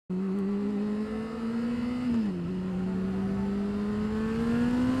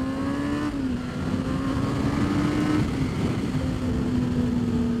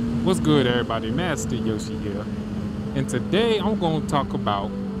What's good, everybody? Master Yoshi here, and today I'm going to talk about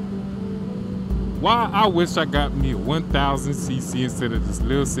why I wish I got me a 1000cc instead of this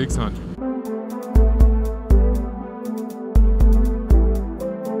little 600.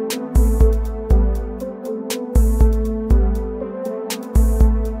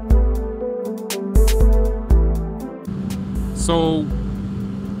 So,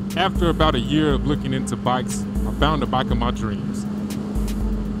 after about a year of looking into bikes, I found the bike of my dreams.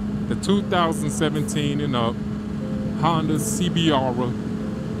 The 2017 and up Honda CBR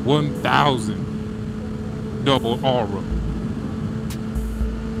 1000 double RR.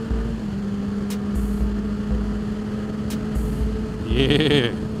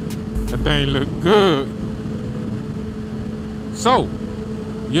 Yeah, that thing look good. So,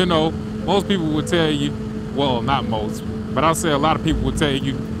 you know, most people would tell you, well, not most, but I'll say a lot of people would tell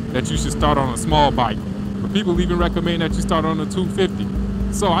you that you should start on a small bike. But people even recommend that you start on a 250.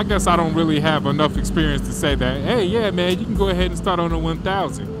 So I guess I don't really have enough experience to say that, hey, yeah, man, you can go ahead and start on a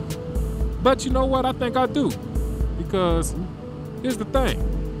 1000. But you know what? I think I do. Because here's the thing.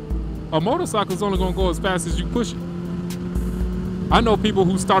 A motorcycle is only going to go as fast as you push it. I know people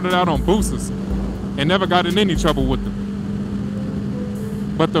who started out on boosters and never got in any trouble with them.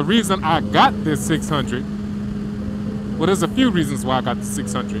 But the reason I got this 600, well, there's a few reasons why I got the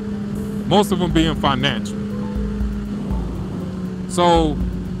 600. Most of them being financial. So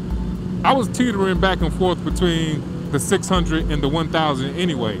I was teetering back and forth between the 600 and the 1000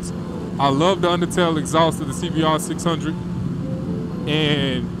 anyways. I love the undertail exhaust of the CBR600,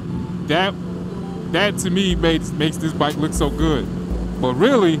 and that to me makes this bike look so good. But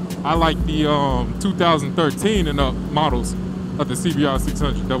really, I like the 2013 and up models of the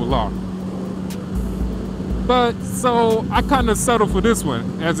CBR600rr. But so I kind of settled for this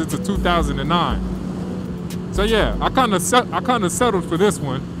one, as it's a 2009. So yeah, I kind of settled for this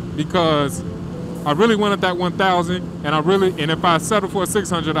one because I really wanted that 1000, and if I settled for a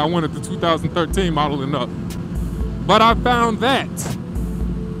 600, I wanted the 2013 model and up. But I found that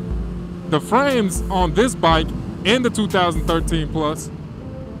the frames on this bike and the 2013 Plus,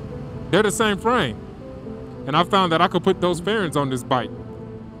 they're the same frame. And I found that I could put those fairings on this bike.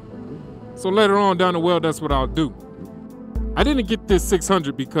 So later on down the road, that's what I'll do. I didn't get this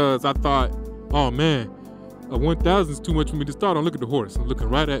 600 because I thought, oh man, a 1000 is too much for me to start on. Look at the horse, looking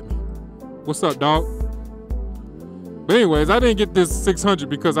right at me. What's up, dog? But anyways, I didn't get this 600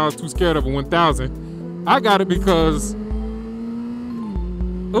 because I was too scared of a 1000. I got it because it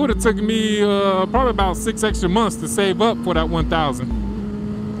would have taken me probably about 6 extra months to save up for that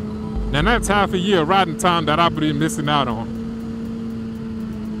 1000. Now that's half a year of riding time that I've been missing out on.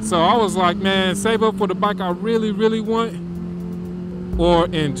 So I was like, man, save up for the bike I really, really want, or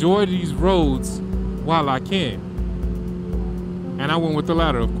enjoy these roads while I can. And I went with the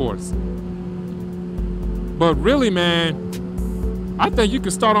latter, of course. But really, man, I think you can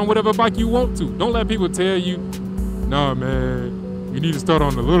start on whatever bike you want to. Don't let people tell you, nah, man, you need to start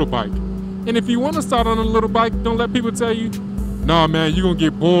on the little bike. And if you want to start on a little bike, don't let people tell you, nah, man, you're going to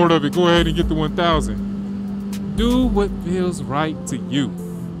get bored of it. Go ahead and get the 1000. Do what feels right to you.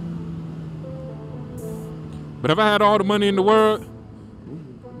 But if I had all the money in the world,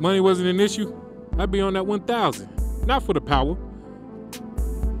 money wasn't an issue, I'd be on that 1000. Not for the power.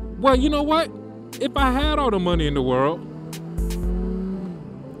 Well, you know what? If I had all the money in the world,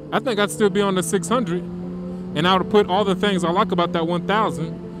 I think I'd still be on the 600, and I would put all the things I like about that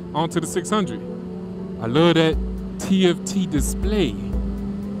 1000 onto the 600. I love that TFT display.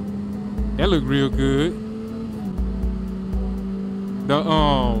 That look real good. The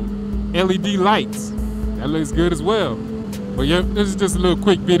LED lights, that looks good as well. But yeah, this is just a little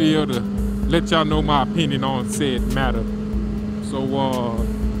quick video to let y'all know my opinion on said matter. So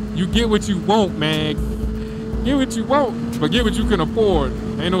you get what you want, man. Get what you want, but get what you can afford.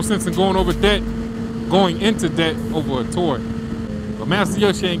 Ain't no sense in going into debt over a toy. But Master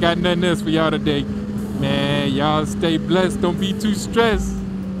Yoshi ain't got nothing else for y'all today. Man, y'all stay blessed. Don't be too stressed.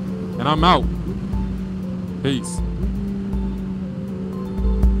 And I'm out. Peace.